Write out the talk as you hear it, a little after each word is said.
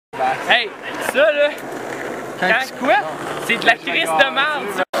Hey, ça là, quand je couette, c'est de la crise de merde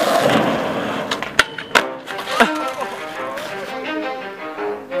ça.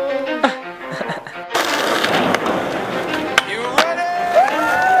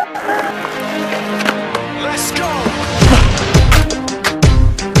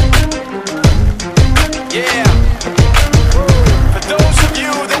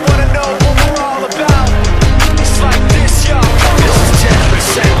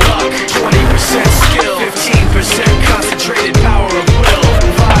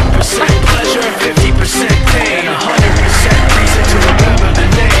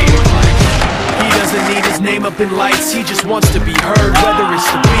 Up in lights, he just wants to be heard. Whether it's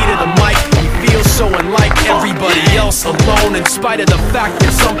the beat or the mic, he feels so unlike everybody else, alone. In spite of the fact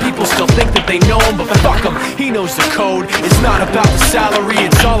that some people still think that they know him, but fuck him, he knows the code. It's not about the salary,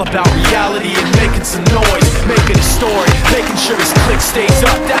 it's all about reality and making some noise, making a story, making sure his click stays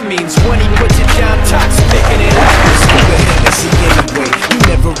up. That means when he puts it down, Tox picking it up. Anyway, you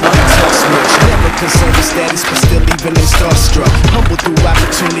never really talk much, never concerned with status, but still leaving him starstruck. Humble through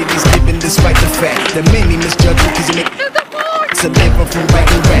opportunities given despite the fact that many misjudge me cause he make to live from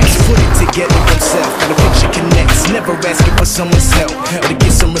writing raps. Put it together himself, got a picture connects. Never asking for someone's help or to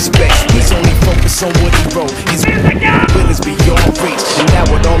get some respect. He's only focused on what he wrote. His will is beyond reach, and now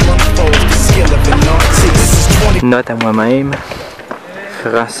it all unfolds. The skill of an artist. This is 20. Note à moi-même,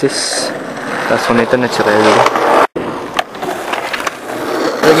 Francis, dans son état naturel.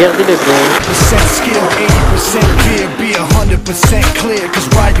 Regardez le bien. Skill, 80% fear, be 100% clear. Cause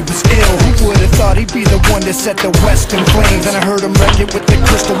Ryder was ill. Who would have thought he'd be the one that set the West in flames? And I heard him wreck it with the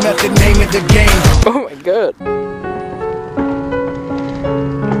crystal method, name of the game. Oh my god.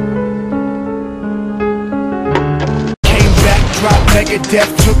 Drop Megadeth,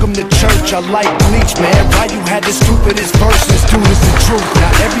 took him to church. I like Bleach, man. Why you had the stupidest verses? Dude, is the truth.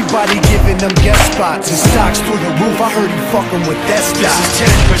 Now everybody giving them guest spots and stocks through the roof. I heard he fucking with that stock. This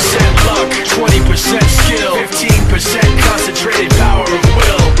is 10% luck, 20% skill, 15% concentrated power of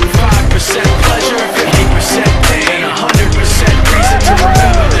will, 5% pleasure, 50% pain, 100% reason to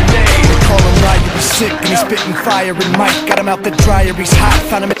remember the name. They call him Ryder, he's sick and he's spitting fire. And Mike got him out the dryer, he's hot.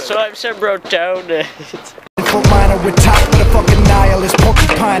 Found him. So I'm so broke down. Miner with top with a fucking nihilist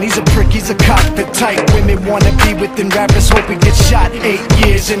porcupine. He's a prick, he's a cockpit type. Women wanna be within rappers, hope he gets shot. 8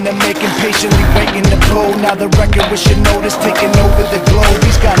 years in the making, patiently waiting to blow. Now the record with your notice taking over the globe.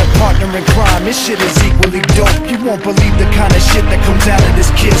 He's got a partner in crime, his shit is equally dope. You won't believe the kind of shit that comes out of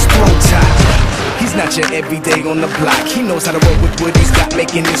this kid's throat. He's not your everyday on the block. He knows how to roll with what he's got,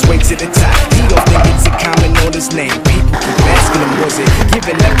 making his way to the top. He don't think it's a comment on his name. People keep asking him, was it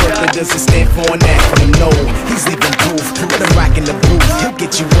given that birth that doesn't stand for an acronym? No, he's leaving proof. Let him rock in the booth. He'll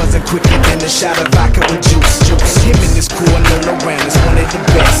get you buzzing quicker than a shot of vodka with juice. Him and his crew are known around as one of the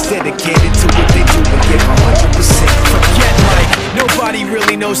best, dedicated to what they do and give 100%. Forget Mike, nobody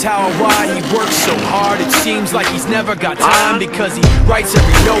really knows how or why he works so hard. It seems like he's never got time because he writes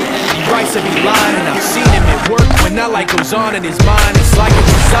every note, he writes every line. And I've seen him at work when that light goes on in his mind. It's like a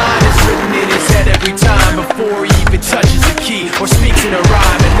design is written in his head every time before he even touches a key or speaks in a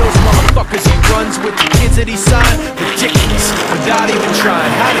rhyme. And those motherfuckers he runs with, the kids that he signed, ridiculous, without even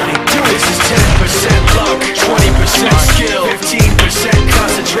trying. How did they do it? This is 10% luck, 20% skill, 15%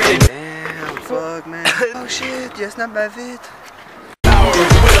 concentrated. Damn, fuck man. Oh shit, just not bad vite. Power of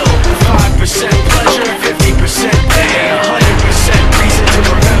will, 5% pleasure, 50% pain, 100% reason to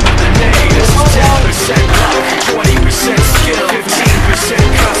remember the name. This is 10% luck, 20% skill, 15%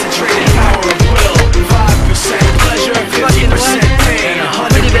 concentrated power of will, 5% pleasure, 50% pain,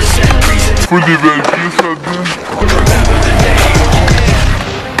 100% reason to remember the name.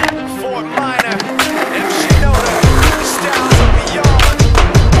 Fort Minor, and she know the styles are beyond.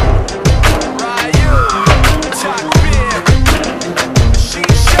 Ryu, top beer,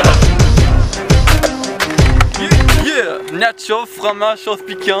 shisha. Yeah, nacho, fromage, sauce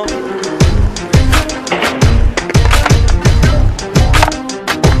piquante.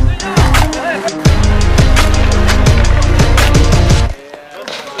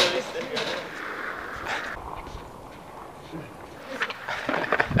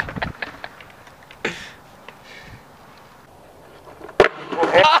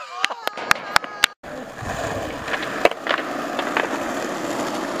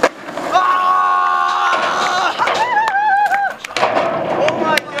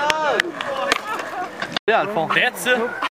 Dans le fond. Prête, ça?